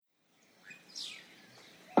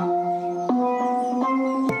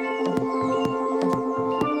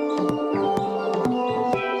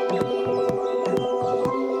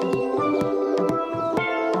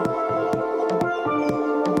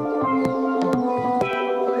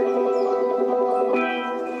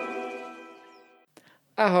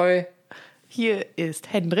Ahoi. Hier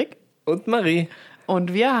ist Hendrik Und Marie.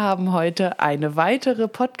 und wir haben heute eine weitere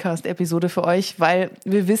Podcast-Episode für euch, weil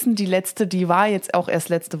wir wissen, die letzte, die war jetzt auch erst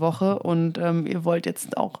letzte Woche und ihr wollt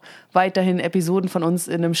jetzt auch weiterhin Episoden von uns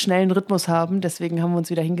in einem schnellen Rhythmus haben. Deswegen haben wir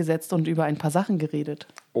uns wieder hingesetzt und über ein paar Sachen geredet.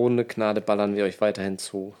 Ohne Gnade ballern wir euch weiterhin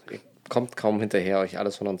zu. Ihr kommt kaum hinterher, euch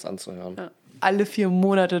alles von uns anzuhören. Ja. Alle 4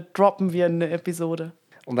 Monate droppen wir eine Episode.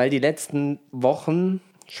 Und weil die letzten Wochen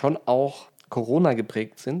schon auch Corona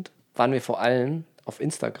geprägt sind, waren wir vor allem auf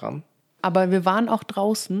Instagram. Aber wir waren auch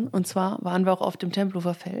draußen und zwar waren wir auch auf dem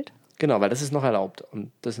Tempelhofer Feld. Genau, weil das ist noch erlaubt.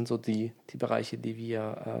 Und das sind so die Bereiche, die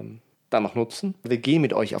wir dann noch nutzen. Wir gehen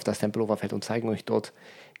mit euch auf das Tempelhofer Feld und zeigen euch dort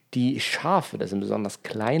die Schafe. Das sind besonders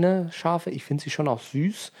kleine Schafe. Ich finde sie schon auch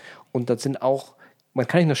süß. Und das sind auch, man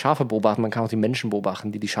kann nicht nur Schafe beobachten, man kann auch die Menschen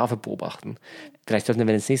beobachten, die Schafe beobachten. Vielleicht sollten wir,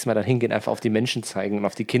 wenn wir das nächste Mal dann hingehen, einfach auf die Menschen zeigen und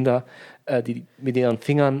auf die Kinder, die mit ihren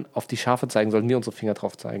Fingern auf die Schafe zeigen, sollten wir unsere Finger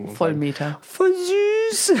drauf zeigen. Vollmeter. Voll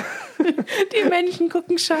süß! Die Menschen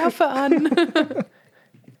gucken Schafe an.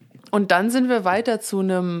 Und dann sind wir weiter zu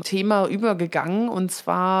einem Thema übergegangen und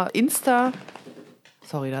zwar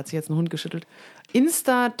Sorry, da hat sich jetzt ein Hund geschüttelt.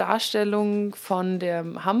 Insta-Darstellung von der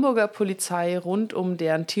Hamburger Polizei rund um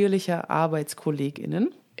deren tierliche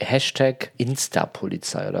ArbeitskollegInnen. Hashtag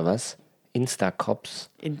Insta-Polizei oder was? Insta-Cops.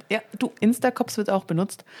 Insta-Cops wird auch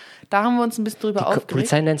benutzt. Da haben wir uns ein bisschen drüber aufgeregt. Die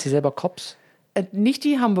Polizei nennt sie selber Cops? Nicht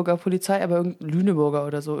die Hamburger Polizei, aber Lüneburger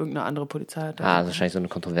oder so, irgendeine andere Polizei. Hat das ist wahrscheinlich so eine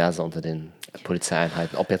Kontroverse unter den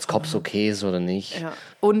Polizeieinheiten, ob jetzt Cops okay ist oder nicht. Ja.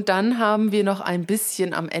 Und dann haben wir noch ein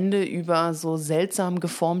bisschen am Ende über so seltsam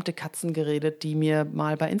geformte Katzen geredet, die mir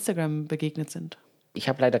mal bei Instagram begegnet sind. Ich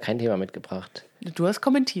habe leider kein Thema mitgebracht. Du hast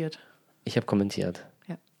kommentiert. Ich habe kommentiert.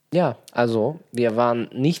 Ja, also wir waren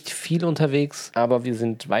nicht viel unterwegs, aber wir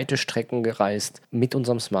sind weite Strecken gereist mit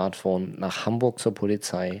unserem Smartphone nach Hamburg zur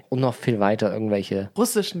Polizei und noch viel weiter irgendwelche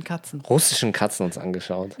russischen Katzen uns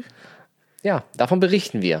angeschaut. Ja, davon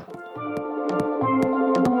berichten wir.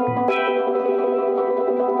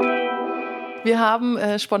 Wir haben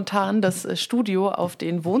spontan das Studio auf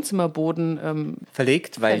den Wohnzimmerboden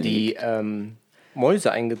verlegt, weil die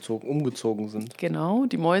Mäuse umgezogen sind. Genau,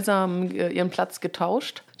 die Mäuse haben ihren Platz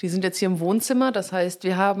getauscht. Die sind jetzt hier im Wohnzimmer. Das heißt,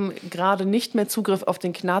 wir haben gerade nicht mehr Zugriff auf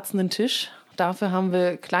den knarzenden Tisch. Dafür haben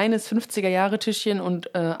wir kleines 50er-Jahre-Tischchen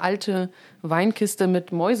und alte Weinkiste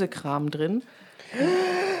mit Mäusekram drin.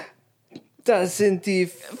 Das sind die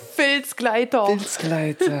Filzgleiter.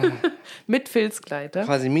 Mit Filzgleiter.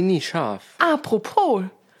 Quasi Mini-Schaf. Apropos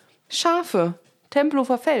Schafe.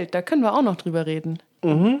 Tempelhofer Feld, da können wir auch noch drüber reden.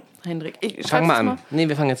 Mhm. Hendrik, fang mal an. Nee,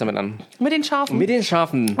 wir fangen jetzt damit an. Mit den Schafen? Mit den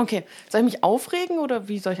Schafen. Okay. Soll ich mich aufregen oder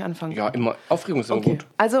wie soll ich anfangen? Ja, immer. Aufregung ist immer gut.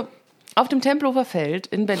 Also, auf dem Tempelhofer Feld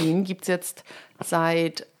in Berlin gibt es jetzt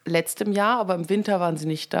seit letztem Jahr, aber im Winter waren sie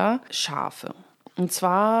nicht da, Schafe. Und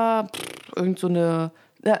zwar irgend so eine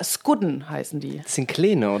Skudden heißen die. Das sind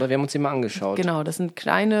kleine, oder? Wir haben uns die mal angeschaut. Genau, das sind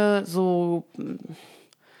kleine, so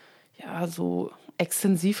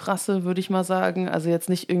Extensivrasse, würde ich mal sagen. Also jetzt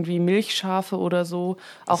nicht irgendwie Milchschafe oder so.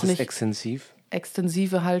 Auch nicht extensiv?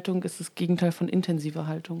 Extensive Haltung ist das Gegenteil von intensive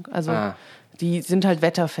Haltung. Also die sind halt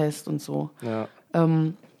wetterfest und so. Ja.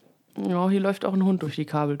 Hier läuft auch ein Hund durch die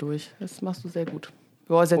Kabel durch. Das machst du sehr gut.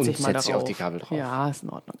 Ja, setz dich mal darauf. Auf die Kabel drauf. Ja, ist in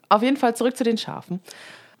Ordnung. Auf jeden Fall zurück zu den Schafen.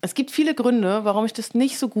 Es gibt viele Gründe, warum ich das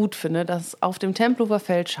nicht so gut finde, dass auf dem Tempelhofer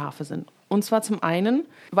Feld Schafe sind. Und zwar zum einen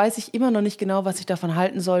weiß ich immer noch nicht genau, was ich davon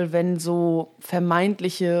halten soll, wenn so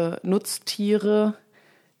vermeintliche Nutztiere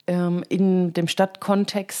in dem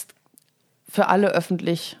Stadtkontext für alle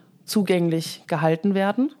öffentlich zugänglich gehalten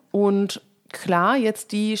werden. Und klar,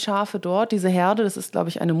 jetzt die Schafe dort, diese Herde, das ist, glaube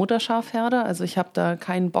ich, eine Mutterschafherde. Also ich habe da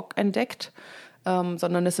keinen Bock entdeckt.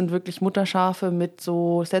 Sondern es sind wirklich Mutterschafe mit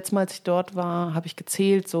so, das letzte Mal, als ich dort war, habe ich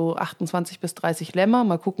gezählt, so 28 bis 30 Lämmer.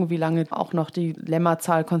 Mal gucken, wie lange auch noch die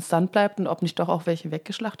Lämmerzahl konstant bleibt und ob nicht doch auch welche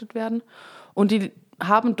weggeschlachtet werden. Und die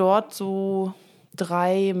haben dort so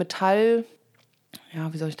 3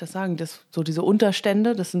 wie soll ich das sagen, so diese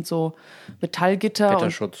Unterstände, das sind so Metallgitter.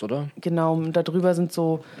 Wetterschutz, oder? Genau, und darüber sind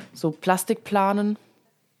so Plastikplanen.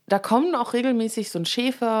 Da kommen auch regelmäßig so ein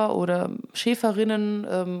Schäfer oder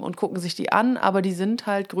Schäferinnen und gucken sich die an, aber die sind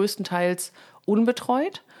halt größtenteils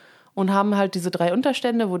unbetreut und haben halt diese 3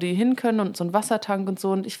 Unterstände, wo die hin können und so einen Wassertank und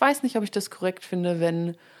so. Und ich weiß nicht, ob ich das korrekt finde,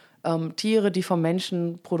 wenn Tiere, die vom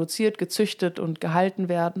Menschen produziert, gezüchtet und gehalten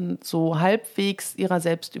werden, so halbwegs ihrer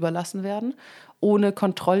selbst überlassen werden, ohne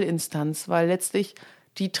Kontrollinstanz, weil letztlich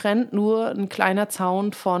die trennt nur ein kleiner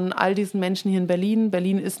Zaun von all diesen Menschen hier in Berlin.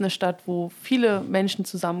 Berlin ist eine Stadt, wo viele Menschen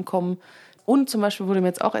zusammenkommen. Und zum Beispiel wurde mir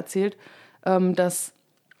jetzt auch erzählt, dass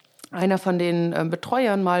einer von den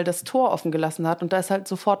Betreuern mal das Tor offen gelassen hat und da ist halt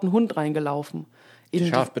sofort ein Hund reingelaufen.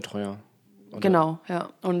 Schafbetreuer. Oder? Genau, ja.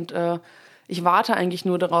 Und ich warte eigentlich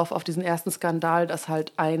nur darauf, auf diesen ersten Skandal, dass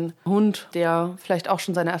halt ein Hund, der vielleicht auch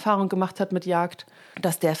schon seine Erfahrung gemacht hat mit Jagd,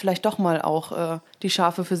 dass der vielleicht doch mal auch die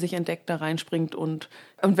Schafe für sich entdeckt, da reinspringt. Und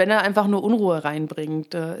wenn er einfach nur Unruhe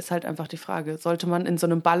reinbringt, ist halt einfach die Frage, sollte man in so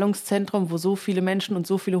einem Ballungszentrum, wo so viele Menschen und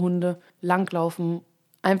so viele Hunde langlaufen,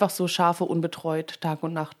 einfach so Schafe unbetreut Tag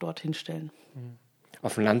und Nacht dorthin stellen?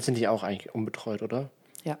 Auf dem Land sind die auch eigentlich unbetreut, oder?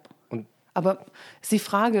 Ja. Und aber ist die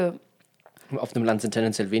Frage... Auf dem Land sind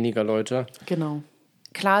tendenziell weniger Leute. Genau.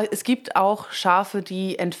 Klar, es gibt auch Schafe,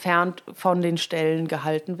 die entfernt von den Ställen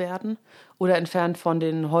gehalten werden oder entfernt von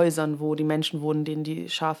den Häusern, wo die Menschen wohnen, denen die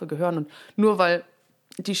Schafe gehören. Und nur weil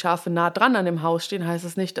die Schafe nah dran an dem Haus stehen, heißt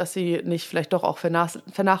es nicht, dass sie nicht vielleicht doch auch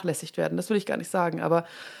vernachlässigt werden. Das will ich gar nicht sagen. Aber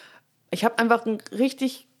ich habe einfach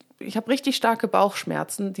richtig starke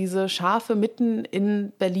Bauchschmerzen, diese Schafe mitten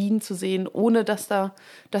in Berlin zu sehen, ohne dass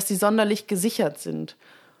sie sonderlich gesichert sind.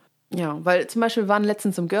 Ja, weil zum Beispiel wir waren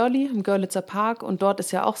letztens im Görlitzer Park, und dort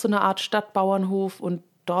ist ja auch so eine Art Stadtbauernhof, und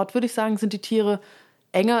dort würde ich sagen, sind die Tiere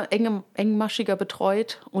engmaschiger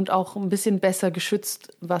betreut und auch ein bisschen besser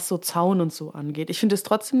geschützt, was so Zaun und so angeht. Ich finde es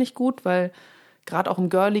trotzdem nicht gut, weil gerade auch im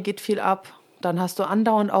Görli geht viel ab. Dann hast du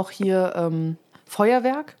andauernd auch hier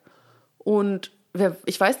Feuerwerk, und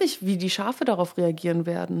ich weiß nicht, wie die Schafe darauf reagieren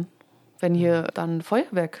werden, wenn hier dann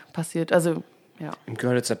Feuerwerk passiert. Also ja. Im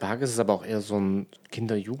Görlitzer Park ist es aber auch eher so ein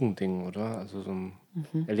Kinder-Jugend-Ding, oder? Also so ein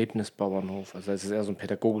Erlebnisbauernhof. Also es ist eher so ein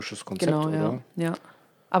pädagogisches Konzept, genau, oder? Ja.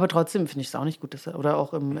 Aber trotzdem finde ich es auch nicht gut. Oder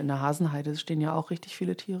auch in der Hasenheide stehen ja auch richtig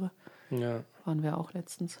viele Tiere. Ja. Waren wir auch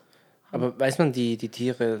letztens. Aber weiß man, die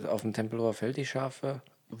Tiere auf dem Tempelhofer Feld, die Schafe,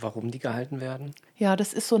 warum die gehalten werden? Ja,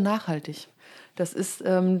 das ist so nachhaltig. Das ist,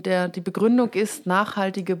 die Begründung ist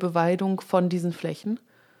nachhaltige Beweidung von diesen Flächen,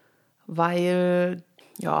 weil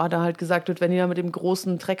ja, da halt gesagt wird, wenn die da mit dem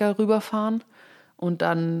großen Trecker rüberfahren und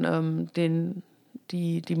dann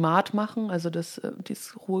die Maat machen, also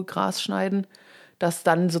dieses hohe Gras schneiden, dass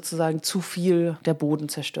dann sozusagen zu viel der Boden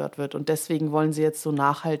zerstört wird. Und deswegen wollen sie jetzt so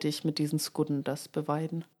nachhaltig mit diesen Skudden das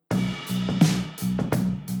beweiden.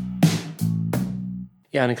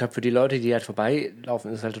 Ja, und ich glaube, für die Leute, die halt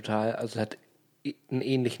vorbeilaufen, ist es halt total, also es hat einen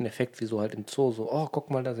ähnlichen Effekt wie so halt im Zoo. So, oh,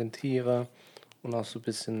 guck mal, da sind Tiere. Und auch so ein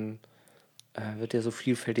bisschen wird ja so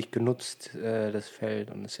vielfältig genutzt, das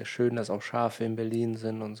Feld. Und es ist ja schön, dass auch Schafe in Berlin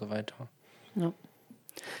sind und so weiter.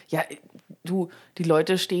 Ja, die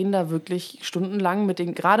Leute stehen da wirklich stundenlang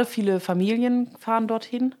gerade viele Familien fahren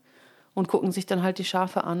dorthin und gucken sich dann halt die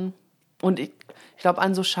Schafe an. Und ich glaube,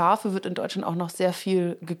 an so Schafe wird in Deutschland auch noch sehr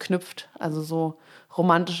viel geknüpft. Also so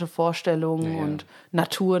romantische Vorstellungen und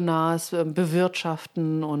naturnahes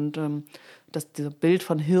Bewirtschaften und dieses Bild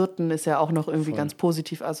von Hirten ist ja auch noch irgendwie ganz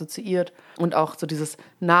positiv assoziiert. Und auch so dieses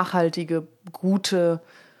nachhaltige, gute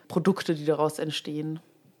Produkte, die daraus entstehen.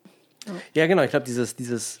 Ja, genau. Ich glaube,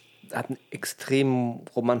 dieses hat ein extrem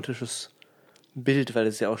romantisches Bild, weil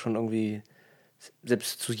es ja auch schon irgendwie,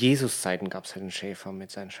 selbst zu Jesus-Zeiten gab es halt einen Schäfer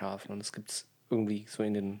mit seinen Schafen. Und es gibt es irgendwie so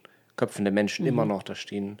in den Köpfen der Menschen immer noch. Da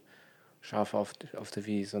stehen Schafe auf der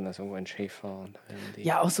Wiese und da ist irgendwo ein Schäfer. Und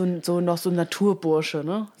ja, auch so noch so ein Naturbursche,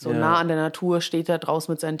 ne? So nah an der Natur steht er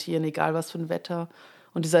draußen mit seinen Tieren, egal was für ein Wetter.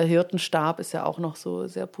 Und dieser Hirtenstab ist ja auch noch so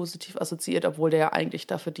sehr positiv assoziiert, obwohl der ja eigentlich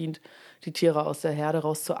dafür dient, die Tiere aus der Herde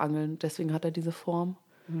rauszuangeln. Deswegen hat er diese Form.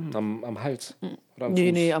 Am Hals? Oder am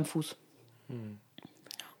Fuß? Nee, am Fuß.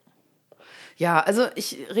 Ja, also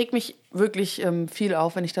ich reg mich wirklich viel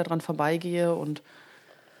auf, wenn ich da dran vorbeigehe. Und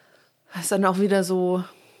es ist dann auch wieder so,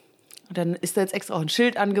 dann ist da jetzt extra auch ein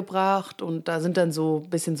Schild angebracht und da sind dann so ein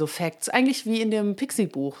bisschen so Facts, eigentlich wie in dem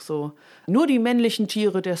Pixie-Buch so. Nur die männlichen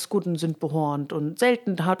Tiere der Skudden sind behornt und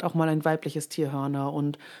selten hat auch mal ein weibliches Tier Hörner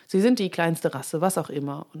und sie sind die kleinste Rasse, was auch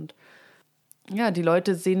immer. Und ja, die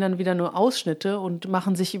Leute sehen dann wieder nur Ausschnitte und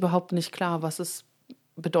machen sich überhaupt nicht klar, was es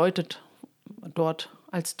bedeutet, dort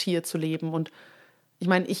als Tier zu leben. Und ich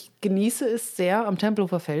meine, ich genieße es sehr, am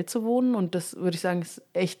Tempelhofer Feld zu wohnen und das würde ich sagen, ist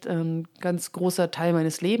echt ein ganz großer Teil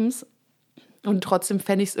meines Lebens. Und trotzdem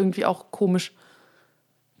fände ich es irgendwie auch komisch,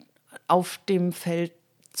 auf dem Feld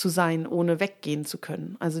zu sein, ohne weggehen zu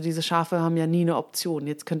können. Also diese Schafe haben ja nie eine Option.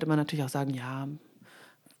 Jetzt könnte man natürlich auch sagen, ja,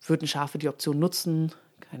 würden Schafe die Option nutzen?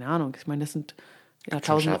 Keine Ahnung. Ich meine, das sind ja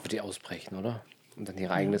tausend Schafe, die ausbrechen, oder? Und dann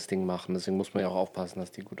ihr eigenes Ding machen. Deswegen muss man ja auch aufpassen,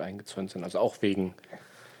 dass die gut eingezäunt sind. Also auch weil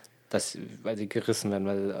sie gerissen werden,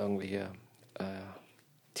 weil irgendwelche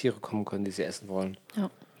Tiere kommen können, die sie essen wollen.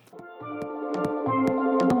 Ja.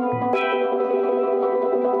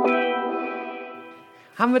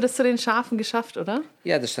 Haben wir das zu den Schafen geschafft, oder?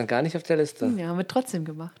 Ja, das stand gar nicht auf der Liste. Ja, haben wir trotzdem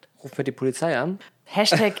gemacht. Rufen wir die Polizei an?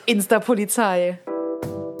 #Instapolizei.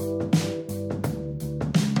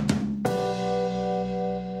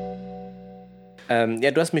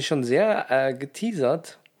 Ja, du hast mich schon sehr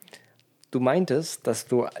geteasert. Du meintest, dass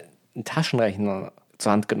du einen Taschenrechner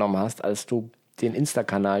zur Hand genommen hast, als du den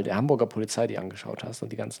Insta-Kanal der Hamburger Polizei dir angeschaut hast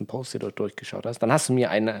und die ganzen Posts, die dort durchgeschaut hast. Dann hast du mir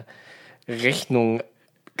eine Rechnung,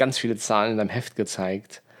 ganz viele Zahlen in deinem Heft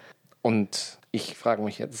gezeigt. Und ich frage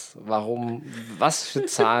mich jetzt, was für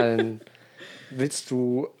Zahlen willst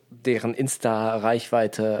du deren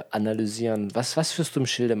Insta-Reichweite analysieren? Was führst du im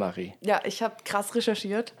Schilde, Marie? Ja, ich habe krass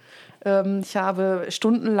recherchiert. Ich habe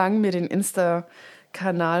stundenlang mir den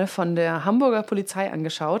Insta-Kanal von der Hamburger Polizei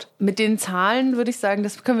angeschaut. Mit den Zahlen würde ich sagen,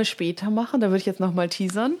 das können wir später machen. Da würde ich jetzt nochmal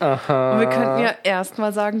teasern. Aha. Und wir könnten ja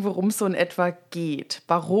erstmal sagen, worum es so in etwa geht.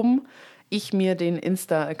 Warum ich mir den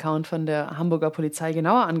Insta-Account von der Hamburger Polizei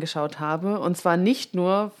genauer angeschaut habe. Und zwar nicht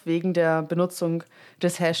nur wegen der Benutzung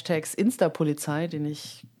des Hashtags Insta-Polizei, den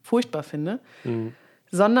ich furchtbar finde,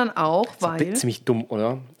 sondern auch, weil... Das ist ziemlich dumm,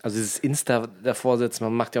 oder? Also dieses Insta davor setzen,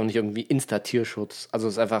 man macht ja auch nicht irgendwie Insta-Tierschutz. Also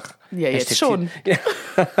es ist einfach... Ja, jetzt schon.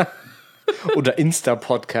 Oder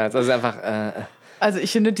Insta-Podcast. Also einfach... Also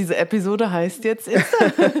ich finde, diese Episode heißt jetzt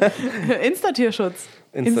Insta-Tierschutz.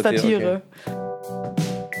 Insta-Tiere. Okay.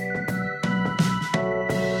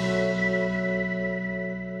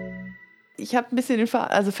 Ich habe ein bisschen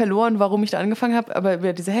verloren, warum ich da angefangen habe, aber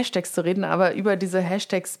über diese Hashtags zu reden. Aber über diese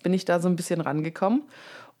Hashtags bin ich da so ein bisschen rangekommen.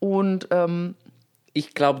 Und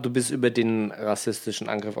ich glaube, du bist über den rassistischen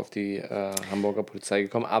Angriff auf die Hamburger Polizei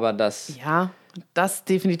gekommen, aber das... Ja, das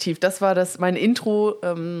definitiv. Das war mein Intro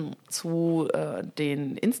zu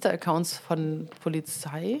den Insta-Accounts von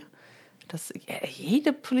Polizei.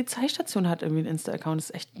 Jede Polizeistation hat irgendwie einen Insta-Account. Das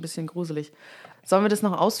ist echt ein bisschen gruselig. Sollen wir das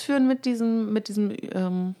noch ausführen mit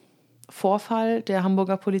diesem Vorfall der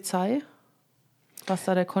Hamburger Polizei? Was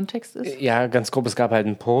da der Kontext ist? Ja, ganz grob. Es gab halt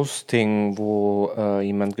ein Posting, wo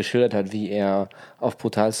jemand geschildert hat, wie er auf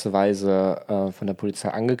brutalste Weise von der Polizei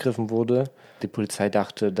angegriffen wurde. Die Polizei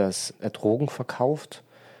dachte, dass er Drogen verkauft,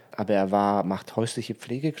 aber er macht häusliche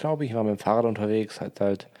Pflege, glaube ich. Er war mit dem Fahrrad unterwegs, hat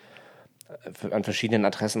halt an verschiedenen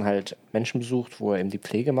Adressen halt Menschen besucht, wo er eben die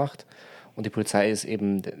Pflege macht. Und die Polizei ist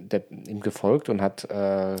eben ihm gefolgt und hat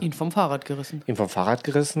ihn vom Fahrrad gerissen.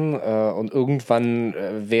 Und irgendwann,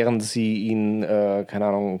 während sie ihn, keine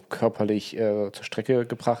Ahnung, körperlich zur Strecke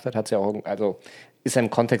gebracht hat, ist einem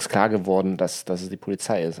Kontext klar geworden, dass es die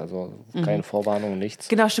Polizei ist. Also keine Vorwarnung, nichts.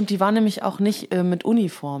 Genau, stimmt. Die waren nämlich auch nicht mit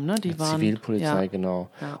Uniform, ne? Die waren Zivilpolizei, ja. Genau.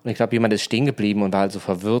 Ja. Und ich glaube, jemand ist stehen geblieben und war halt so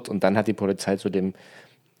verwirrt. Und dann hat die Polizei zu dem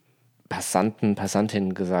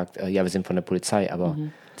Passantin gesagt, ja, wir sind von der Polizei, aber...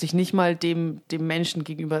 Sich nicht mal dem Menschen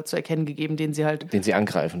gegenüber zu erkennen gegeben, den sie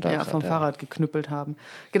angreifen vom Fahrrad geknüppelt haben.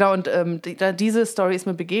 Genau, und diese Story ist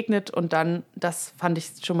mir begegnet und dann, das fand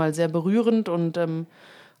ich schon mal sehr berührend und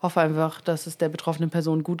hoffe einfach, dass es der betroffenen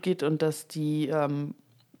Person gut geht und dass die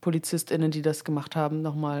PolizistInnen, die das gemacht haben,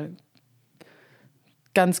 nochmal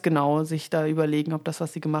ganz genau sich da überlegen, ob das,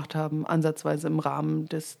 was sie gemacht haben, ansatzweise im Rahmen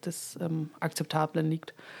des Akzeptablen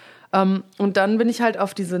liegt. Und dann bin ich halt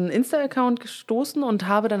auf diesen Insta-Account gestoßen und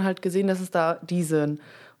habe dann halt gesehen, dass es da diesen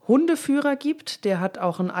Hundeführer gibt. Der hat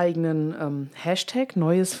auch einen eigenen Hashtag,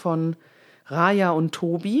 Neues von Raja und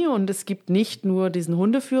Tobi. Und es gibt nicht nur diesen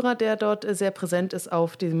Hundeführer, der dort sehr präsent ist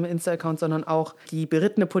auf diesem Insta-Account, sondern auch die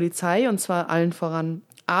berittene Polizei. Und zwar allen voran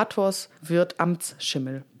Athos wird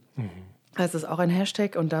Amtsschimmel. Das ist auch ein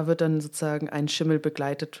Hashtag und da wird dann sozusagen ein Schimmel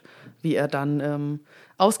begleitet, wie er dann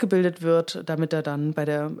ausgebildet wird, damit er dann bei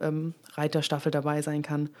der Reiterstaffel dabei sein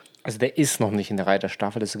kann. Also der ist noch nicht in der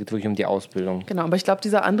Reiterstaffel, es geht wirklich um die Ausbildung. Genau, aber ich glaube,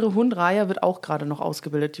 dieser andere Hund, Raya, wird auch gerade noch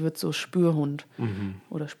ausgebildet. Die wird so Spürhund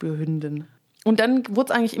oder Spürhündin. Und dann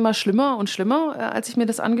wurde es eigentlich immer schlimmer und schlimmer, als ich mir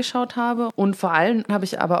das angeschaut habe. Und vor allem habe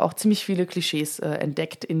ich aber auch ziemlich viele Klischees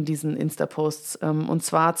entdeckt in diesen Insta-Posts. Und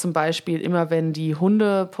zwar zum Beispiel immer, wenn die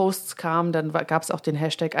Hunde-Posts kamen, dann gab es auch den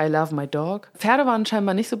Hashtag I love my dog. Pferde waren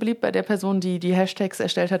scheinbar nicht so beliebt bei der Person, die die Hashtags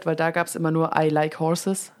erstellt hat, weil da gab es immer nur I like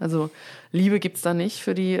horses. Also Liebe gibt es da nicht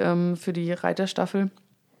für die Reiterstaffel.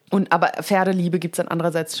 Aber Pferdeliebe gibt es dann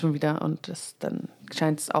andererseits schon wieder. Und dann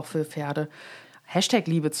scheint es auch für Pferde Hashtag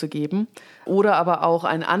Liebe zu geben. Oder aber auch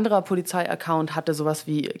ein anderer Polizei-Account hatte sowas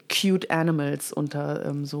wie Cute Animals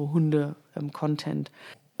unter so Hunde-Content.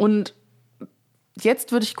 Und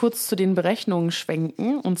jetzt würde ich kurz zu den Berechnungen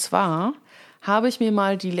schwenken. Und zwar habe ich mir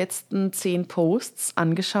mal die letzten 10 Posts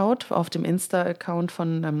angeschaut auf dem Insta-Account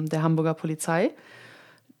von der Hamburger Polizei,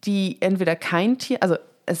 die entweder kein Tier, also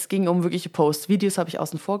es ging um wirkliche Posts, Videos habe ich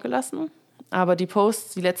außen vor gelassen, aber die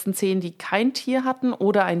Posts, die letzten 10, die kein Tier hatten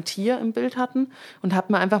oder ein Tier im Bild hatten und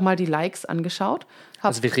habe mir einfach mal die Likes angeschaut.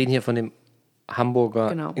 Also wir reden hier von dem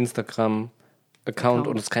Hamburger Instagram-Account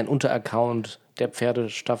und es ist kein Unteraccount der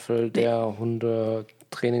Pferdestaffel, der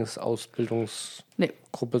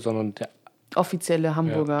Hunde-Trainingsausbildungsgruppe, sondern offizielle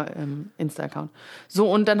Hamburger Insta-Account.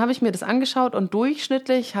 So, und dann habe ich mir das angeschaut und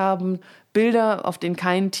durchschnittlich haben Bilder, auf denen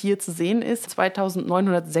kein Tier zu sehen ist,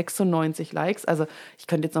 2996 Likes. Also ich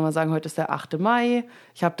könnte jetzt nochmal sagen, heute ist der 8. Mai.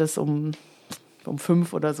 Ich habe das um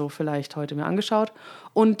 5 oder so vielleicht heute mir angeschaut.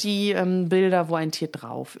 Und die Bilder, wo ein Tier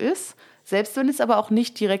drauf ist, selbst wenn es aber auch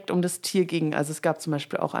nicht direkt um das Tier ging. Also es gab zum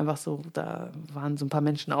Beispiel auch einfach so, da waren so ein paar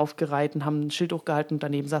Menschen aufgereiht und haben ein Schild hochgehalten und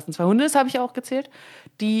daneben saßen 2 Hunde, das habe ich auch gezählt.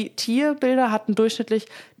 Die Tierbilder hatten durchschnittlich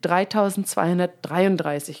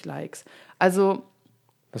 3233 Likes. Also...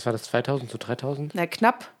 Was war das, 2000 zu 3000? Na,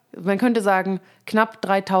 knapp, man könnte sagen, knapp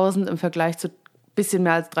 3000 im Vergleich zu bisschen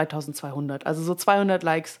mehr als 3200. Also so 200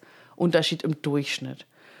 Likes Unterschied im Durchschnitt.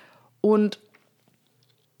 Und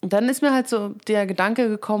dann ist mir halt so der Gedanke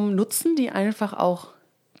gekommen, nutzen die einfach auch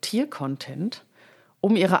Tiercontent,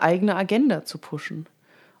 um ihre eigene Agenda zu pushen,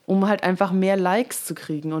 um halt einfach mehr Likes zu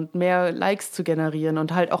kriegen und mehr Likes zu generieren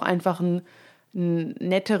und halt auch einfach ein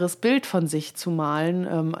netteres Bild von sich zu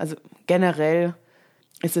malen. Also generell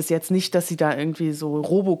ist es jetzt nicht, dass sie da irgendwie so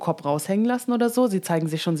Robocop raushängen lassen oder so. Sie zeigen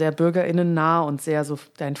sich schon sehr BürgerInnen-nah und sehr so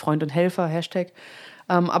dein Freund und Helfer, Hashtag.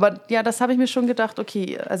 Aber ja, das habe ich mir schon gedacht,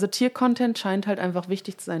 okay, also Tiercontent scheint halt einfach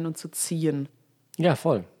wichtig zu sein und zu ziehen. Ja,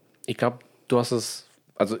 voll. Ich glaube, du hast es,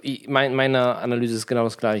 also meine Analyse ist genau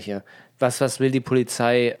das Gleiche. Was will die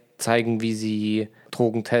Polizei zeigen, wie sie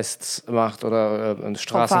Drogentests macht oder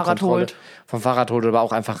Straßenkontrolle vom Fahrrad holt, aber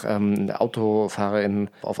auch einfach AutofahrerInnen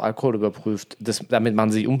auf Alkohol überprüft. Damit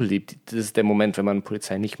machen sie sich unbeliebt. Das ist der Moment, wenn man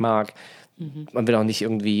Polizei nicht mag. Man will auch nicht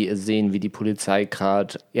irgendwie sehen, wie die Polizei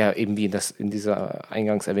gerade, ja, eben wie in dieser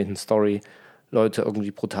eingangs erwähnten Story Leute irgendwie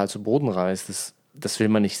brutal zu Boden reißt. Das will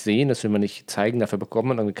man nicht sehen, das will man nicht zeigen, dafür bekommt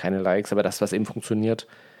man irgendwie keine Likes. Aber das, was eben funktioniert,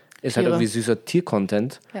 ist halt irgendwie süßer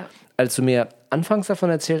Tiercontent. Ja. Als du mir anfangs davon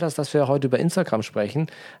erzählt hast, dass wir heute über Instagram sprechen,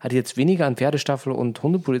 hatte ich jetzt weniger an Pferdestaffel und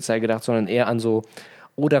Hundepolizei gedacht, sondern eher an so,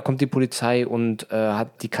 oh, da kommt die Polizei und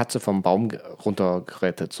hat die Katze vom Baum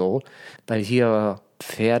runtergerettet, so. Weil hier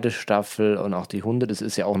Pferdestaffel und auch die Hunde, das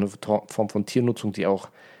ist ja auch eine Form von Tiernutzung, die auch,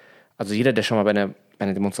 also jeder, der schon mal bei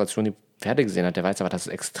einer Demonstration die Pferde gesehen hat, der weiß aber, dass es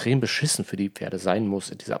extrem beschissen für die Pferde sein muss,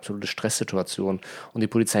 in dieser absolute Stresssituation. Und die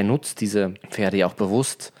Polizei nutzt diese Pferde ja auch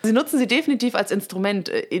bewusst. Sie nutzen sie definitiv als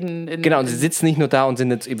Instrument Genau, und sie sitzen nicht nur da und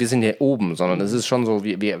wir sind hier oben, sondern es ist schon so,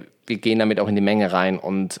 wir gehen damit auch in die Menge rein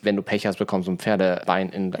und wenn du Pech hast, bekommst du ein Pferdebein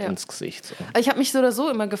ins Gesicht. So. Ich habe mich so oder so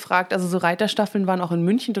immer gefragt, also so Reiterstaffeln waren auch in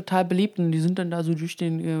München total beliebt und die sind dann da so durch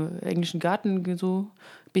den englischen Garten so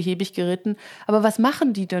behäbig geritten. Aber was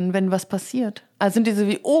machen die denn, wenn was passiert? Also sind die so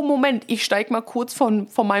wie, oh Moment, ich steig mal kurz von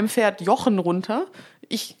meinem Pferd Jochen runter,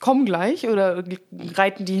 ich komme gleich, oder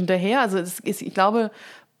reiten die hinterher? Also ich glaube,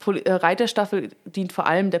 Reiterstaffel dient vor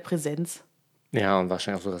allem der Präsenz. Ja, und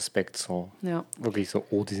wahrscheinlich auch so Respekt, so. Ja. Wirklich so,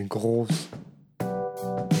 oh, die sind groß.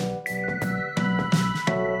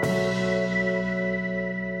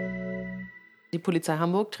 Die Polizei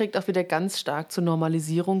Hamburg trägt auch wieder ganz stark zur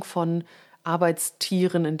Normalisierung von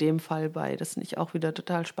Arbeitstieren in dem Fall bei. Das finde ich auch wieder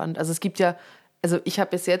total spannend. Also es gibt ja, also ich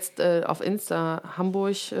habe bis jetzt auf Insta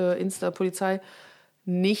Hamburg, Insta-Polizei,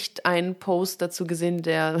 nicht einen Post dazu gesehen,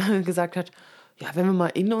 der gesagt hat, ja, wenn wir mal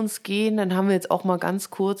in uns gehen, dann haben wir jetzt auch mal ganz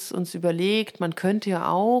kurz uns überlegt, man könnte ja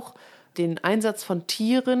auch den Einsatz von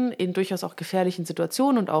Tieren in durchaus auch gefährlichen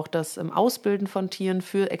Situationen und auch das Ausbilden von Tieren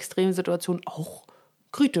für extreme Situationen auch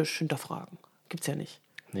kritisch hinterfragen. Gibt's ja nicht.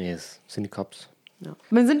 Nee, es sind die Cops. Ja.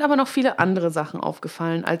 Mir sind aber noch viele andere Sachen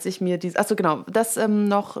aufgefallen, als ich mir das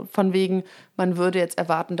noch von wegen, man würde jetzt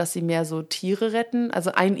erwarten, dass sie mehr so Tiere retten.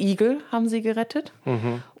 Also ein Igel haben sie gerettet.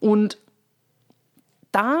 Mhm. Und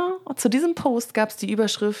zu diesem Post gab es die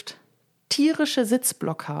Überschrift tierische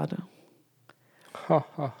Sitzblockade.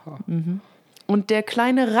 Mhm. Und der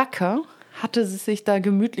kleine Racker hatte sich da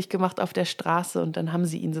gemütlich gemacht auf der Straße und dann haben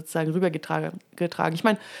sie ihn sozusagen rübergetragen. Ich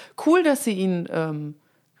meine, cool, dass sie ihn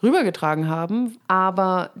rübergetragen haben,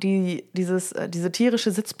 aber diese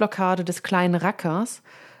tierische Sitzblockade des kleinen Rackers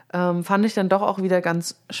fand ich dann doch auch wieder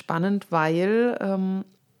ganz spannend, weil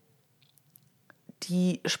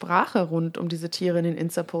die Sprache rund um diese Tiere in den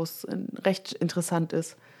Insta-Posts recht interessant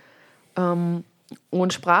ist.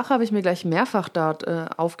 Und Sprache habe ich mir gleich mehrfach dort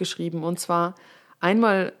aufgeschrieben. Und zwar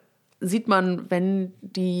einmal sieht man, wenn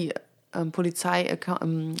die Polizei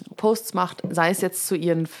Posts macht, sei es jetzt zu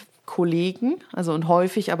ihren Kollegen, also und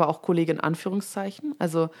häufig aber auch Kollegen in Anführungszeichen.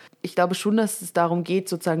 Also ich glaube schon, dass es darum geht,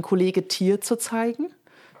 sozusagen Kollege Tier zu zeigen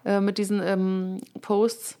mit diesen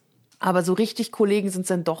Posts. Aber so richtig Kollegen sind es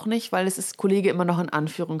dann doch nicht, weil es ist Kollege immer noch in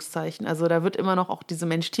Anführungszeichen. Also da wird immer noch auch diese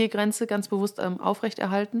Mensch-Tier-Grenze ganz bewusst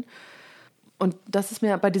aufrechterhalten. Und das ist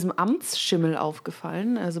mir bei diesem Amtsschimmel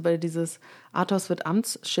aufgefallen, also bei dieses Athos wird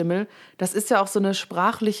Amtsschimmel, das ist ja auch so eine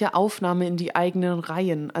sprachliche Aufnahme in die eigenen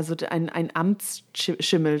Reihen. Also ein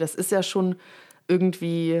Amtsschimmel, das ist ja schon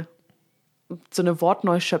irgendwie so eine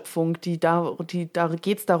Wortneuschöpfung, da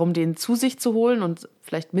geht es darum, den zu sich zu holen und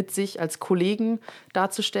vielleicht mit sich als Kollegen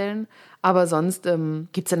darzustellen. Aber sonst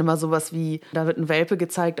gibt es dann immer sowas wie, da wird ein Welpe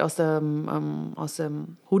gezeigt aus dem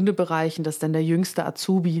Hundebereich und das ist dann der jüngste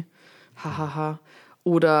Azubi. Hahaha.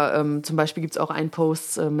 Oder zum Beispiel gibt es auch einen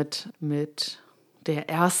Post mit der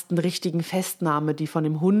ersten richtigen Festnahme, die von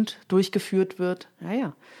dem Hund durchgeführt wird.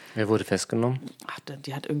 Ja. Wer wurde festgenommen? Ach,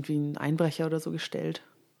 die hat irgendwie einen Einbrecher oder so gestellt.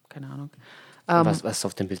 Keine Ahnung. Was ist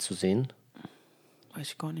auf dem Bild zu sehen? Weiß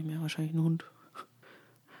ich gar nicht mehr, wahrscheinlich ein Hund.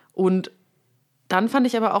 Und dann fand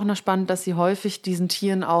ich aber auch noch spannend, dass sie häufig diesen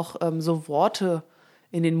Tieren auch so Worte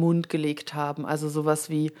in den Mund gelegt haben. Also sowas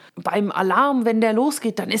wie, beim Alarm, wenn der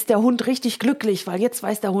losgeht, dann ist der Hund richtig glücklich, weil jetzt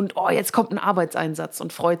weiß der Hund, oh, jetzt kommt ein Arbeitseinsatz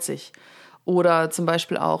und freut sich. Oder zum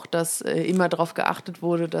Beispiel auch, dass immer darauf geachtet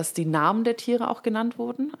wurde, dass die Namen der Tiere auch genannt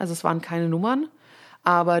wurden. Also es waren keine Nummern,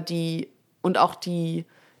 aber die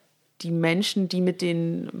Menschen, die mit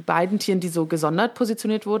den beiden Tieren, die so gesondert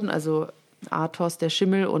positioniert wurden, also Athos, der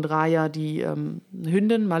Schimmel, und Raya, die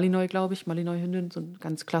Hündin, Malinois-Hündin, so ein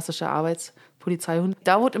ganz klassischer Arbeitspolizeihund.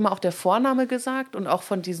 Da wurde immer auch der Vorname gesagt und auch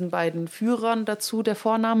von diesen beiden Führern dazu der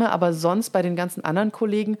Vorname, aber sonst bei den ganzen anderen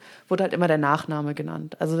Kollegen wurde halt immer der Nachname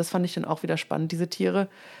genannt. Also das fand ich dann auch wieder spannend. Diese Tiere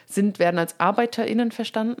werden als ArbeiterInnen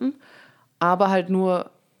verstanden, aber halt nur,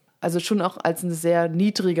 also schon auch als eine sehr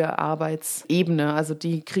niedrige Arbeitsebene. Also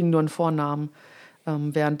die kriegen nur einen Vornamen,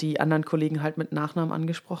 während die anderen Kollegen halt mit Nachnamen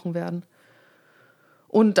angesprochen werden.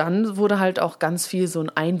 Und dann wurde halt auch ganz viel so ein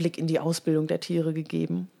Einblick in die Ausbildung der Tiere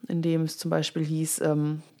gegeben, indem es zum Beispiel hieß,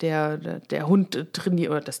 der Hund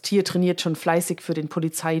trainiert oder das Tier trainiert schon fleißig für den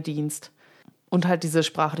Polizeidienst. Und halt diese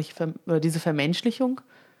diese Vermenschlichung.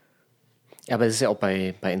 Ja, aber das ist ja auch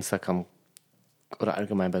bei Instagram oder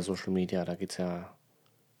allgemein bei Social Media, da geht es ja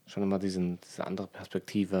schon immer diese andere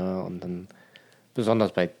Perspektive und dann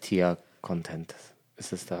besonders bei Tier-Content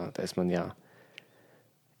ist es da ist man ja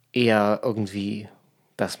eher irgendwie,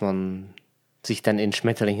 dass man sich dann in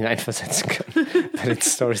Schmetterling hineinversetzen kann. Bei den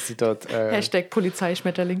Stories, die dort... Hashtag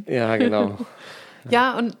Polizeischmetterling. Ja, genau.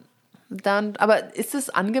 Ja, und dann, aber ist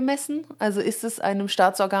es angemessen? Also ist es einem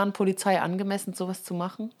Staatsorgan Polizei angemessen, sowas zu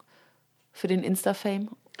machen? Für den Insta-Fame?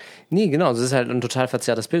 Nee, genau. Es ist halt ein total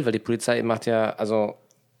verzerrtes Bild, weil die Polizei macht ja, also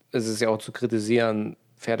es ist ja auch zu kritisieren,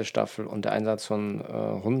 Pferdestaffel und der Einsatz von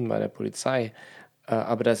Hunden bei der Polizei.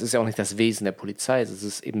 Aber das ist ja auch nicht das Wesen der Polizei. Das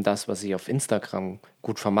ist eben das, was sich auf Instagram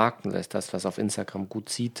gut vermarkten lässt, das, was auf Instagram gut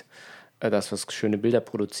sieht, das, was schöne Bilder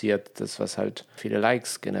produziert, das, was halt viele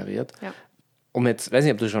Likes generiert. Ja. Weiß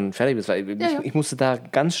nicht, ob du schon fertig bist, weil ich musste da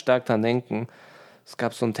ganz stark dran denken. Es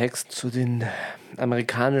gab so einen Text zu den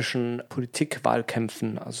amerikanischen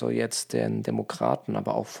Politikwahlkämpfen, also jetzt den Demokraten,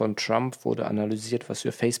 aber auch von Trump wurde analysiert, was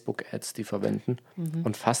für Facebook-Ads die verwenden. Mhm.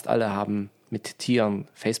 Und fast alle haben mit Tieren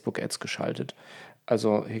Facebook-Ads geschaltet.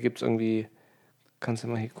 Also hier gibt es irgendwie, kannst du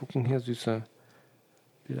mal hier gucken, hier süße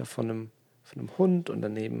Bilder von einem Hund und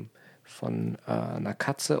daneben von einer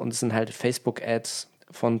Katze. Und es sind halt Facebook-Ads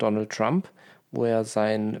von Donald Trump, wo er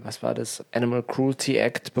sein, was war das, Animal Cruelty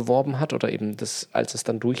Act beworben hat oder eben das, als es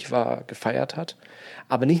dann durch war, gefeiert hat.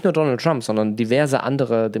 Aber nicht nur Donald Trump, sondern diverse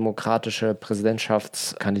andere demokratische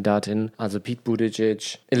Präsidentschaftskandidatinnen, also Pete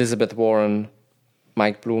Buttigieg, Elizabeth Warren,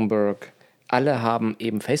 Mike Bloomberg, alle haben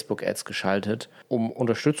eben Facebook-Ads geschaltet, um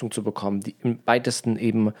Unterstützung zu bekommen, die im weitesten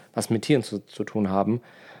eben was mit Tieren zu tun haben.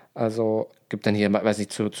 Also gibt dann hier, weiß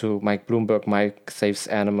nicht, zu Mike Bloomberg, Mike Saves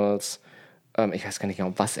Animals. Ich weiß gar nicht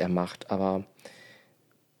genau, was er macht, aber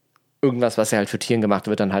irgendwas, was er halt für Tieren gemacht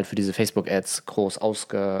wird, dann halt für diese Facebook-Ads groß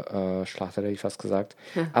ausgeschlachtet, hätte ich fast gesagt.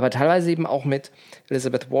 Ja. Aber teilweise eben auch mit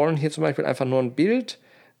Elizabeth Warren, hier zum Beispiel einfach nur ein Bild,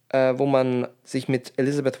 wo man sich mit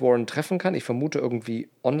Elizabeth Warren treffen kann. Ich vermute irgendwie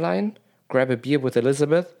online. Grab a beer with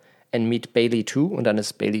Elizabeth and meet Bailey too. Und dann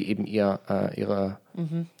ist Bailey eben ihre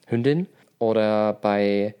Hündin. Oder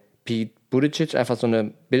bei Pete Buttigieg einfach so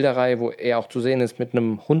eine Bilderreihe, wo er auch zu sehen ist mit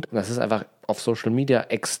einem Hund. Und das ist einfach auf Social Media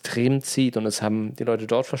extrem zieht. Und es haben die Leute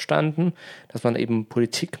dort verstanden, dass man eben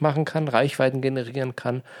Politik machen kann, Reichweiten generieren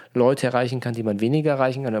kann, Leute erreichen kann, die man weniger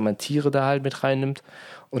erreichen kann, wenn man Tiere da halt mit reinnimmt.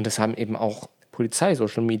 Und das haben eben auch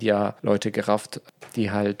Polizei-Social-Media-Leute gerafft,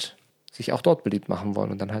 die halt sich auch dort beliebt machen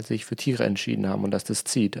wollen und dann halt sich für Tiere entschieden haben und dass das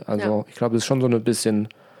zieht. Also ich glaube, es ist schon so ein bisschen,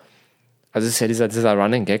 also es ist ja dieser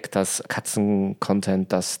Running Gag, dass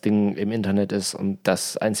Katzen-Content das Ding im Internet ist und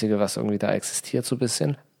das Einzige, was irgendwie da existiert, so ein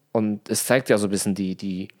bisschen. Und es zeigt ja so ein bisschen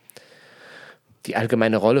die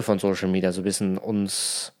allgemeine Rolle von Social Media, so ein bisschen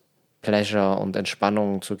uns Pleasure und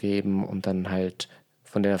Entspannung zu geben und dann halt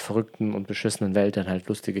von der verrückten und beschissenen Welt dann halt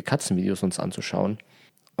lustige Katzenvideos uns anzuschauen.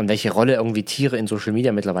 Und welche Rolle irgendwie Tiere in Social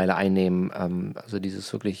Media mittlerweile einnehmen. Also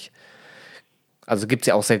dieses wirklich, also gibt es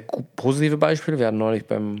ja auch sehr positive Beispiele. Wir hatten neulich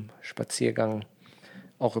beim Spaziergang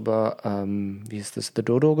auch über, wie ist das, The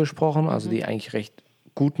Dodo gesprochen, also die eigentlich recht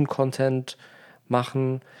guten Content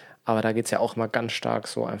machen. Aber da geht es ja auch mal ganz stark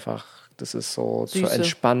so einfach, das ist so Süße. zur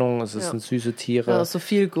Entspannung, es sind süße Tiere. Ja, so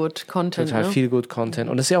viel good Content. Total viel good Content.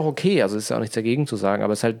 Und das ist ja auch okay, also ist ja auch nichts dagegen zu sagen,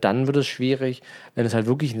 aber es ist halt, dann wird es schwierig, wenn es halt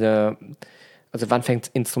wirklich also wann fängt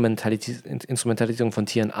Instrumentalisierung von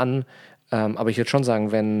Tieren an? Aber ich würde schon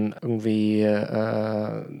sagen, wenn irgendwie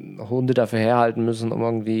Hunde dafür herhalten müssen, um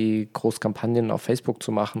irgendwie Großkampagnen auf Facebook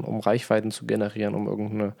zu machen, um Reichweiten zu generieren, um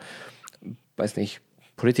irgendeine, weiß nicht,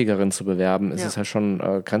 Politikerin zu bewerben, ist es halt schon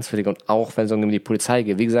grenzwertig. Und auch wenn es um die Polizei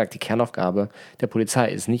geht, wie gesagt, die Kernaufgabe der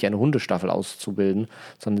Polizei ist nicht, eine Hundestaffel auszubilden,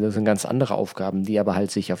 sondern das sind ganz andere Aufgaben, die aber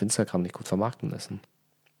halt sich auf Instagram nicht gut vermarkten lassen.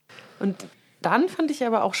 Und dann fand ich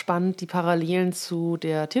aber auch spannend die Parallelen zu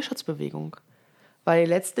der Tierschutzbewegung. Weil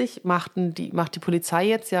letztlich macht die Polizei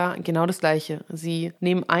jetzt ja genau das Gleiche. Sie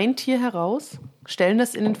nehmen ein Tier heraus, stellen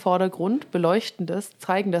das in den Vordergrund, beleuchten das,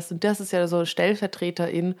 zeigen das. Und das ist ja so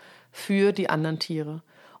Stellvertreterin für die anderen Tiere.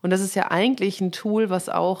 Und das ist ja eigentlich ein Tool, was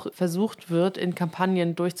auch versucht wird, in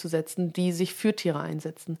Kampagnen durchzusetzen, die sich für Tiere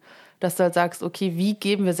einsetzen. Dass du halt sagst, okay, wie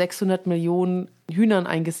geben wir 600 Millionen Hühnern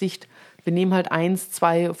ein Gesicht? Wir nehmen halt 1,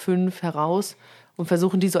 2, 5 heraus und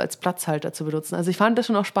versuchen, die so als Platzhalter zu benutzen. Also ich fand das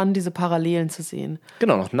schon auch spannend, diese Parallelen zu sehen.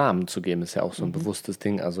 Genau, noch Namen zu geben, ist ja auch so ein bewusstes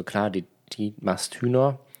Ding. Also klar, die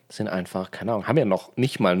Masthühner sind einfach, keine Ahnung, haben ja noch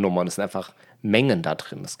nicht mal Nummern, es sind einfach Mengen da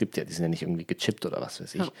drin. Es gibt ja, die sind ja nicht irgendwie gechippt oder was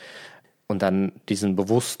weiß ich. Ja. Und dann diesen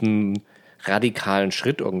bewussten, radikalen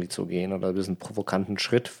Schritt irgendwie zu gehen oder diesen provokanten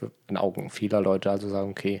Schritt für in Augen vieler Leute, also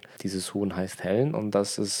sagen, okay, dieses Huhn heißt Helen und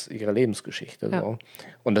das ist ihre Lebensgeschichte. Ja. So.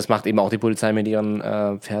 Und das macht eben auch die Polizei mit ihren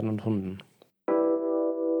Pferden und Hunden.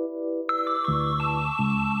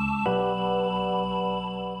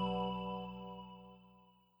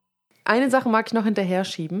 Eine Sache mag ich noch hinterher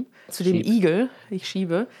schieben, zu dem Igel. Ich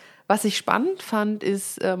schiebe. Was ich spannend fand,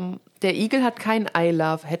 ist, der Igel hat keinen I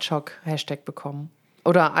Love Hedgehog Hashtag bekommen.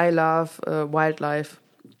 Oder I Love Wildlife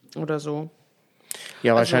oder so.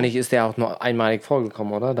 Ja, wahrscheinlich ist der auch nur einmalig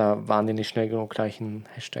vorgekommen, oder? Da waren die nicht schnell genug gleich ein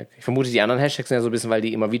Hashtag. Ich vermute, die anderen Hashtags sind ja so ein bisschen, weil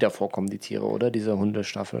die immer wieder vorkommen, die Tiere, oder? Diese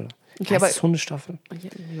Hundestaffel. Okay, heißt es Hundestaffel?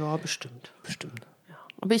 Ja, bestimmt. Bestimmt. Ja.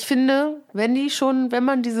 Aber ich finde, wenn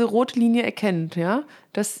man diese rote Linie erkennt, ja,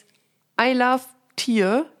 dass I Love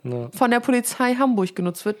Tier von der Polizei Hamburg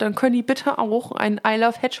genutzt wird, dann können die bitte auch einen I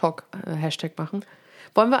Love Hedgehog Hashtag machen.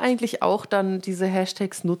 Wollen wir eigentlich auch dann diese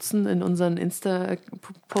Hashtags nutzen in unseren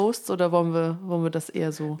Insta-Posts oder wollen wir das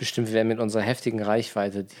eher so? Bestimmt, wir werden mit unserer heftigen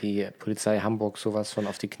Reichweite die Polizei Hamburg sowas von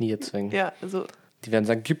auf die Knie zwingen. Ja, also. Die werden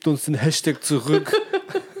sagen, gibt uns den Hashtag zurück.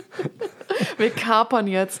 Wir kapern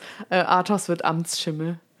jetzt. Athos wird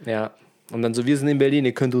Amtsschimmel. Ja. Und dann so, wir sind in Berlin,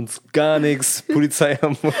 ihr könnt uns gar nichts, Polizei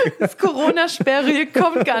Hamburg. Das Corona-Sperre, ihr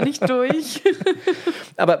kommt gar nicht durch.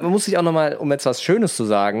 Aber man muss sich auch nochmal, um etwas Schönes zu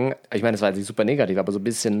sagen, ich meine, das war jetzt nicht super negativ, aber so ein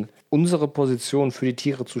bisschen unsere Position für die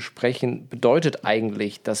Tiere zu sprechen, bedeutet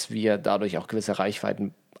eigentlich, dass wir dadurch auch gewisse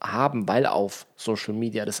Reichweiten haben, weil auf Social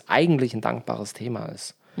Media das eigentlich ein dankbares Thema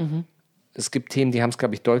ist. Mhm. Es gibt Themen, die haben es,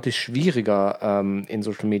 glaube ich, deutlich schwieriger in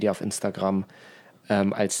Social Media, auf Instagram,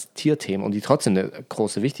 als Tierthemen und die trotzdem eine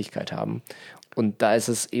große Wichtigkeit haben. Und da ist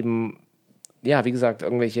es eben, ja, wie gesagt,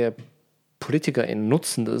 irgendwelche PolitikerInnen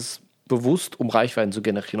nutzen das bewusst, um Reichweiten zu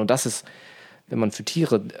generieren. Und das ist, wenn man für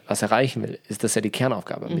Tiere was erreichen will, ist das ja die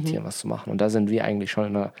Kernaufgabe, mit Tieren was zu machen. Und da sind wir eigentlich schon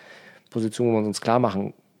in einer Position, wo wir uns klar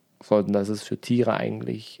machen sollten, dass es für Tiere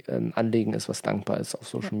eigentlich ein Anliegen ist, was dankbar ist, auf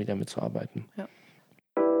Social Media mitzuarbeiten. Ja.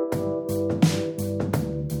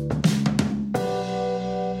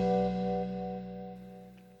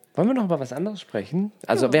 Wollen wir noch über was anderes sprechen?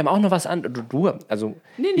 Also wir haben auch noch was anderes.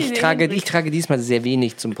 Ich trage diesmal sehr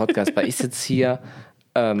wenig zum Podcast bei. Ich sitze hier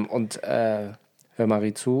und höre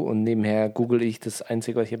Marie zu und nebenher google ich das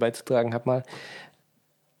Einzige, was ich hier beizutragen habe mal.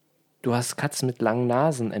 Du hast Katzen mit langen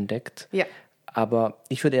Nasen entdeckt. Ja. Aber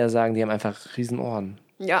ich würde eher sagen, die haben einfach riesen Ohren.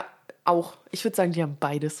 Ja, auch. Ich würde sagen, die haben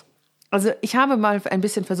beides. Also ich habe mal ein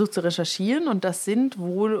bisschen versucht zu recherchieren und das sind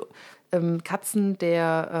wohl Katzen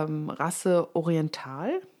der Rasse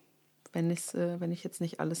Oriental. Wenn ich jetzt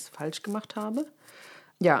nicht alles falsch gemacht habe.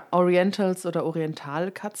 Ja, Orientals oder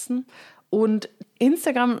Orientalkatzen. Und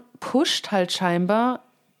Instagram pusht halt scheinbar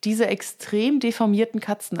diese extrem deformierten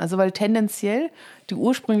Katzen. Also weil tendenziell die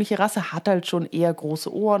ursprüngliche Rasse hat halt schon eher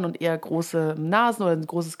große Ohren und eher große Nasen oder ein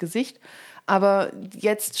großes Gesicht. Aber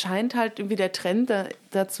jetzt scheint halt irgendwie der Trend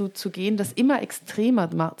dazu zu gehen, das immer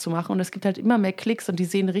extremer zu machen. Und es gibt halt immer mehr Klicks und die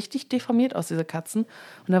sehen richtig deformiert aus, diese Katzen.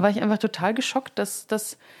 Und da war ich einfach total geschockt,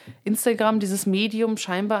 dass Instagram, dieses Medium,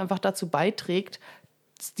 scheinbar einfach dazu beiträgt,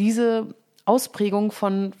 diese Ausprägung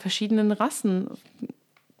von verschiedenen Rassen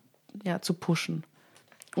zu pushen.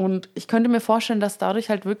 Und ich könnte mir vorstellen, dass dadurch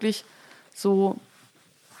halt wirklich so,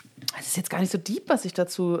 es ist jetzt gar nicht so deep, was ich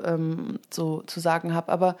dazu so zu sagen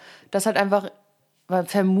habe, aber dass halt einfach, weil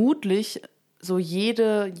vermutlich so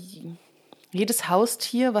jedes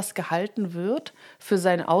Haustier, was gehalten wird, für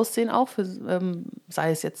sein Aussehen auch,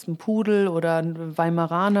 sei es jetzt ein Pudel oder ein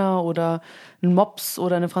Weimaraner oder ein Mops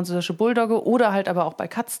oder eine französische Bulldogge oder halt aber auch bei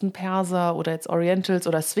Katzen Perser oder jetzt Orientals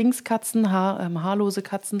oder Sphinx-Katzen, haarlose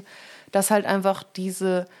Katzen, dass halt einfach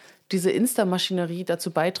diese Insta-Maschinerie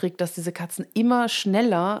dazu beiträgt, dass diese Katzen immer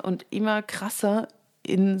schneller und immer krasser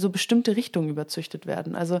in so bestimmte Richtungen überzüchtet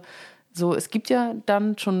werden. Also so, es gibt ja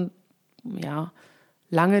dann schon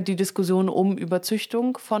lange die Diskussion um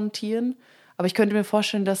Überzüchtung von Tieren, aber ich könnte mir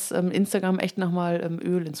vorstellen, dass Instagram echt nochmal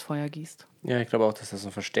Öl ins Feuer gießt. Ja, ich glaube auch, dass das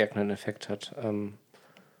einen verstärkenden Effekt hat,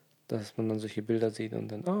 dass man dann solche Bilder sieht und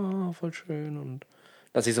dann, voll schön, und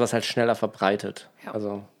dass sich sowas halt schneller verbreitet. Ja.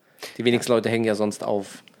 Also die wenigsten Leute hängen ja sonst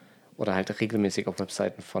auf oder halt regelmäßig auf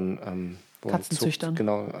Webseiten von Katzenzüchtern.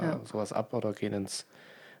 Sowas ab oder gehen in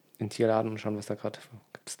den Tierladen und schauen, was da gerade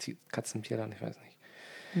gibt es Katzen im Tierladen, ich weiß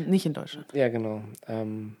nicht. Nicht in Deutschland. Ja, genau.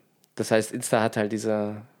 Das heißt, Insta hat halt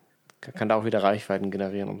kann da auch wieder Reichweiten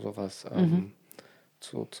generieren, um sowas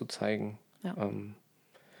zu zeigen. Ja.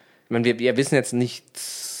 Ich meine, wir wissen jetzt nicht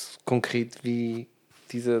konkret, wie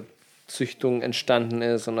diese Züchtung entstanden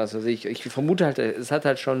ist. Und also ich vermute halt, es hat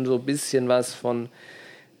halt schon so ein bisschen was von.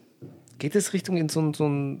 Geht es Richtung in so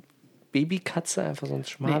ein Babykatze, einfach so ein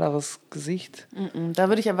schmaleres Gesicht? Da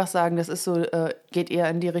würde ich einfach sagen, das ist so, geht eher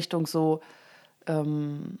in die Richtung so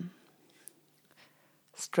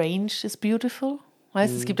strange is beautiful.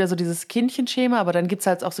 Weißt, es gibt ja so dieses Kindchenschema, aber dann gibt es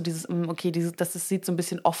halt auch so dieses, das sieht so ein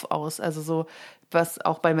bisschen off aus. Also so, was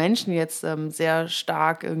auch bei Menschen jetzt sehr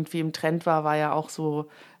stark irgendwie im Trend war ja auch so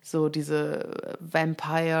diese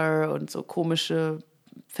Vampire und so komische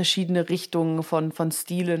verschiedene Richtungen von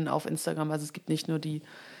Stilen auf Instagram. Also es gibt nicht nur die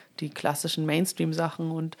klassischen Mainstream-Sachen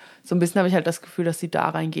und so ein bisschen habe ich halt das Gefühl, dass sie da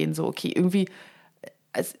reingehen, so okay, irgendwie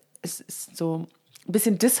es ist so ein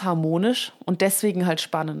bisschen disharmonisch und deswegen halt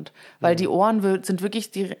spannend, weil die Ohren sind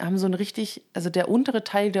wirklich, die haben so ein richtig, also der untere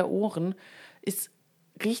Teil der Ohren ist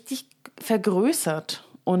richtig vergrößert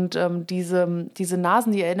und diese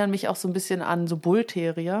Nasen, die erinnern mich auch so ein bisschen an so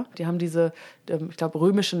Bullterrier. Die haben diese, ich glaube,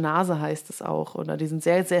 römische Nase heißt es auch, oder diesen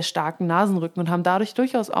sehr, sehr starken Nasenrücken und haben dadurch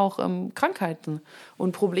durchaus auch Krankheiten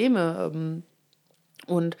und Probleme.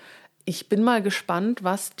 Und ich bin mal gespannt,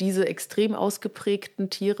 was diese extrem ausgeprägten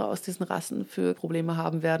Tiere aus diesen Rassen für Probleme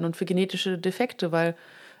haben werden und für genetische Defekte, weil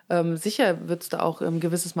sicher wird es da auch ein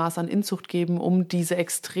gewisses Maß an Inzucht geben, um diese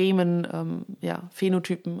extremen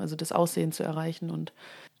Phänotypen, also das Aussehen zu erreichen. Und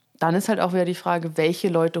dann ist halt auch wieder die Frage, welche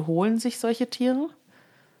Leute holen sich solche Tiere?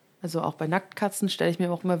 Also auch bei Nacktkatzen stelle ich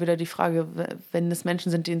mir auch immer wieder die Frage, wenn es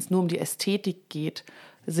Menschen sind, denen es nur um die Ästhetik geht,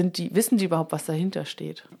 wissen die überhaupt, was dahinter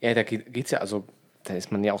steht? Ja, da geht's ja, also da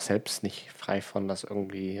ist man ja auch selbst nicht frei von, dass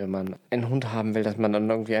irgendwie, wenn man einen Hund haben will, dass man dann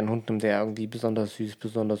irgendwie einen Hund nimmt, der irgendwie besonders süß,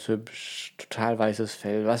 besonders hübsch, total weißes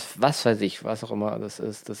Fell, was weiß ich, was auch immer das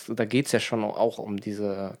ist. Da geht es ja schon auch um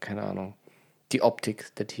diese, keine Ahnung, die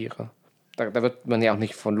Optik der Tiere. Da wird man ja auch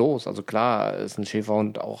nicht von los. Also klar ist ein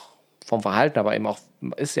Schäferhund auch vom Verhalten, aber eben auch,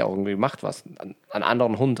 ist ja auch irgendwie, macht was an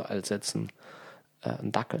anderen Hund als jetzt ein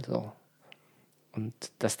Dackel. So. Und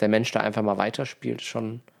dass der Mensch da einfach mal weiterspielt,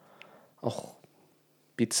 schon auch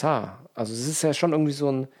bizarr. Also es ist ja schon irgendwie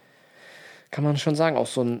so kann man schon sagen, auch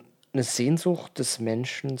so eine Sehnsucht des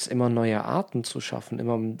Menschen, immer neue Arten zu schaffen,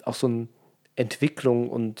 immer auch so eine Entwicklung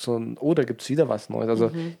und da gibt es wieder was Neues.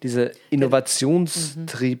 Also dieser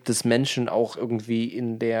Innovationstrieb des Menschen auch irgendwie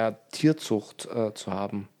in der Tierzucht zu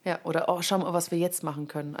haben. Ja, oder schau mal, was wir jetzt machen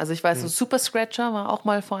können. Also ich weiß, so Super Scratcher war auch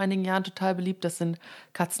mal vor einigen Jahren total beliebt. Das sind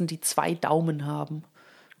Katzen, die 2 Daumen haben.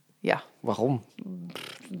 Ja. Warum?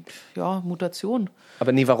 Ja, Mutation.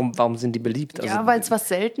 Aber nee, warum sind die beliebt? Also, ja, weil es was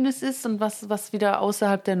Seltenes ist und was wieder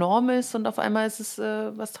außerhalb der Norm ist und auf einmal ist es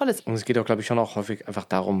was Tolles. Und es geht auch, glaube ich, schon auch häufig einfach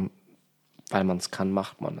darum, weil man es kann,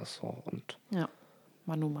 macht man es so. Und ja,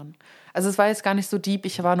 Mann, oh Mann. Also es war jetzt gar nicht so deep,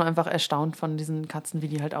 ich war nur einfach erstaunt von diesen Katzen, wie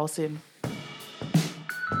die halt aussehen.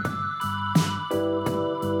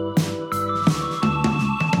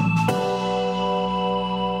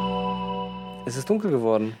 Es ist dunkel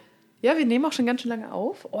geworden. Ja, wir nehmen auch schon ganz schön lange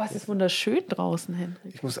auf. Oh, es ist wunderschön draußen,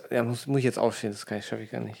 Henrik. Muss ich jetzt aufstehen, das schaffe ich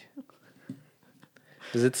gar nicht.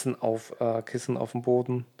 Wir sitzen auf Kissen auf dem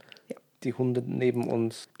Boden. Ja. Die Hunde neben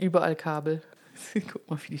uns. Überall Kabel. Guck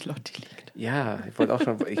mal, wie die Lotti liegt. Ja, ich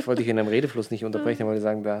wollte dich in einem Redefluss nicht unterbrechen, aber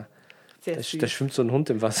sagen, da schwimmt so ein Hund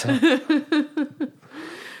im Wasser.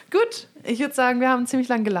 Gut, ich würde sagen, wir haben ziemlich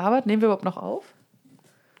lang gelabert. Nehmen wir überhaupt noch auf?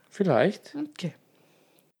 Vielleicht. Okay.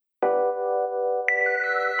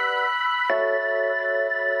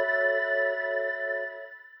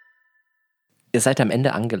 Ihr seid am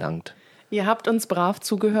Ende angelangt. Ihr habt uns brav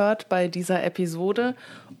zugehört bei dieser Episode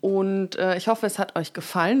und ich hoffe, es hat euch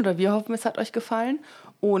gefallen oder wir hoffen, es hat euch gefallen.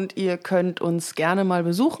 Und ihr könnt uns gerne mal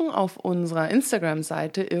besuchen auf unserer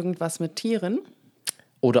Instagram-Seite irgendwas mit Tieren.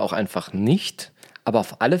 Oder auch einfach nicht. Aber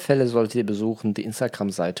auf alle Fälle solltet ihr besuchen die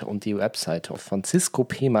Instagram-Seite und die Webseite von Cisco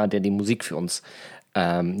Pema, der die Musik für uns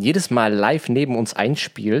jedes Mal live neben uns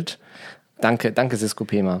einspielt. Danke Cisco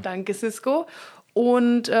Pema. Danke Cisco.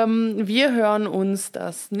 Und wir hören uns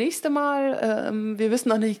das nächste Mal. Wir wissen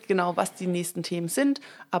noch nicht genau, was die nächsten Themen sind,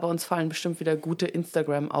 aber uns fallen bestimmt wieder gute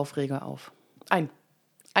Instagram-Aufreger auf.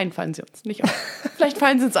 Einen fallen sie uns, nicht auf. Vielleicht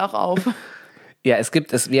fallen sie uns auch auf. Ja,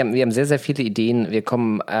 wir haben sehr, sehr viele Ideen. Wir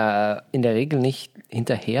kommen in der Regel nicht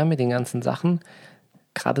hinterher mit den ganzen Sachen.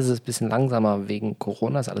 Gerade ist es ein bisschen langsamer wegen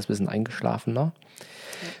Corona, ist alles ein bisschen eingeschlafener.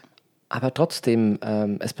 Aber trotzdem,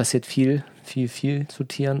 es passiert viel zu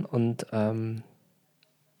Tieren und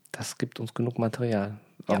das gibt uns genug Material.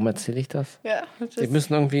 Warum erzähle ich das? Ja, wir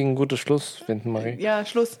müssen irgendwie ein gutes Schluss finden, Marie. Ja,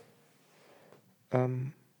 Schluss.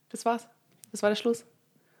 Das war's. Das war der Schluss.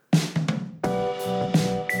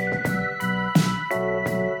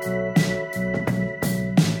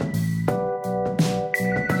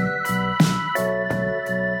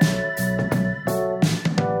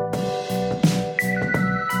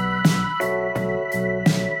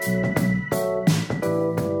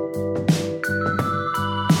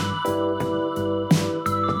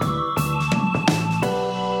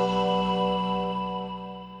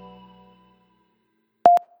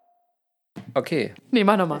 Okay. Nee,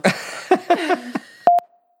 mach nochmal.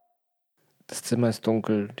 Das Zimmer ist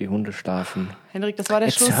dunkel, die Hunde schlafen. Henrik, das war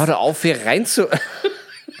der Schluss. Jetzt hör doch auf, hier rein zu...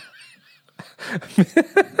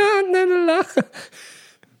 Eine Lache.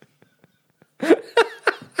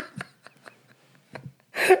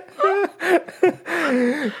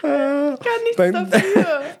 Ich kann nichts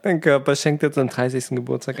dafür. Dein Körper schenkt dir zum 30.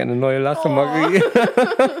 Geburtstag eine neue Lache, Marie.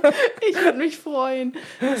 Ich würde mich freuen.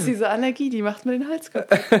 Das ist diese Allergie, die macht mir den Hals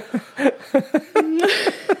kaputt.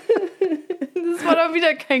 Das war doch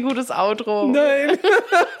wieder kein gutes Outro. Nein.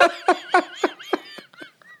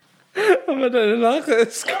 Aber deine Lache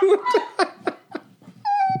ist gut.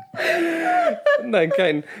 Nein,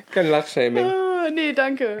 kein Lachshaming. Nee,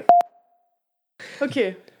 danke.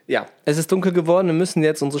 Okay. Ja, es ist dunkel geworden. Wir müssen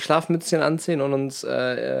jetzt unsere Schlafmützchen anziehen und uns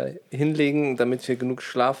hinlegen, damit wir genug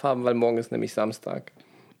Schlaf haben, weil morgen ist nämlich Samstag.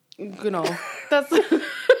 Genau. Das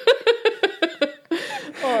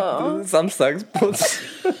Samstagsputz.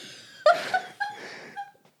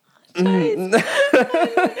 Scheiße.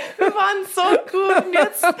 Wir waren so gut und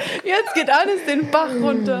jetzt geht alles den Bach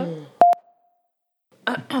runter.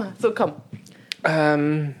 So, komm.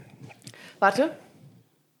 Warte.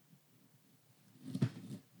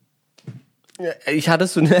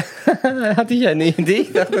 Hatte ich eine Idee?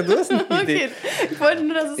 Ich dachte, du hast eine Idee. Okay. Ich wollte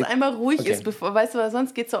nur, dass es einmal ruhig ist, weißt du, weil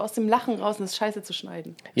sonst geht es so aus dem Lachen raus und es ist scheiße zu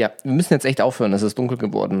schneiden. Ja, wir müssen jetzt echt aufhören, es ist dunkel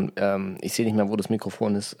geworden. Ich sehe nicht mehr, wo das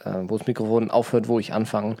Mikrofon ist, wo das Mikrofon aufhört, wo ich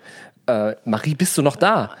anfange. Marie, bist du noch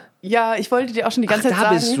da? Ja, ich wollte dir auch schon die ganze Zeit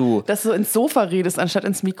sagen, bist du. Dass du ins Sofa redest, anstatt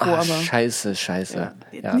ins Mikro. Aber scheiße.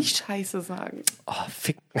 Ja. Nicht scheiße sagen. Oh,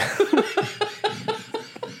 fick.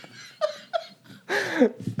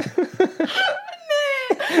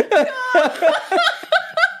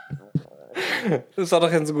 Das war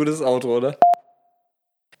doch jetzt ein gutes Outro, oder?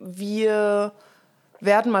 Wir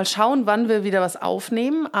werden mal schauen, wann wir wieder was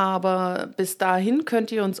aufnehmen, aber bis dahin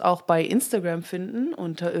könnt ihr uns auch bei Instagram finden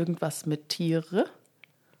unter irgendwas mit Tiere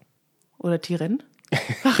oder Tieren.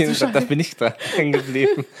 Ach, da bin ich da hängen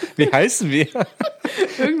geblieben. Wie heißen wir?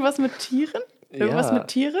 Irgendwas mit Tieren? Irgendwas mit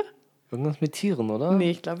Tiere? Irgendwas mit Tieren, oder?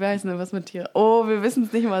 Nee, ich glaube, wir heißen irgendwas mit Tieren. Oh, wir wissen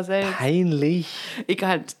es nicht mal selbst. Peinlich.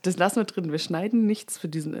 Egal, das lassen wir drin. Wir schneiden nichts für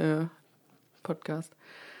diesen Podcast.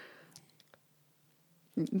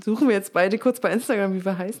 Suchen wir jetzt beide kurz bei Instagram, wie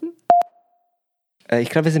wir heißen? Ich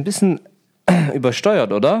glaube, wir sind ein bisschen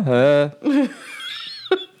übersteuert, oder?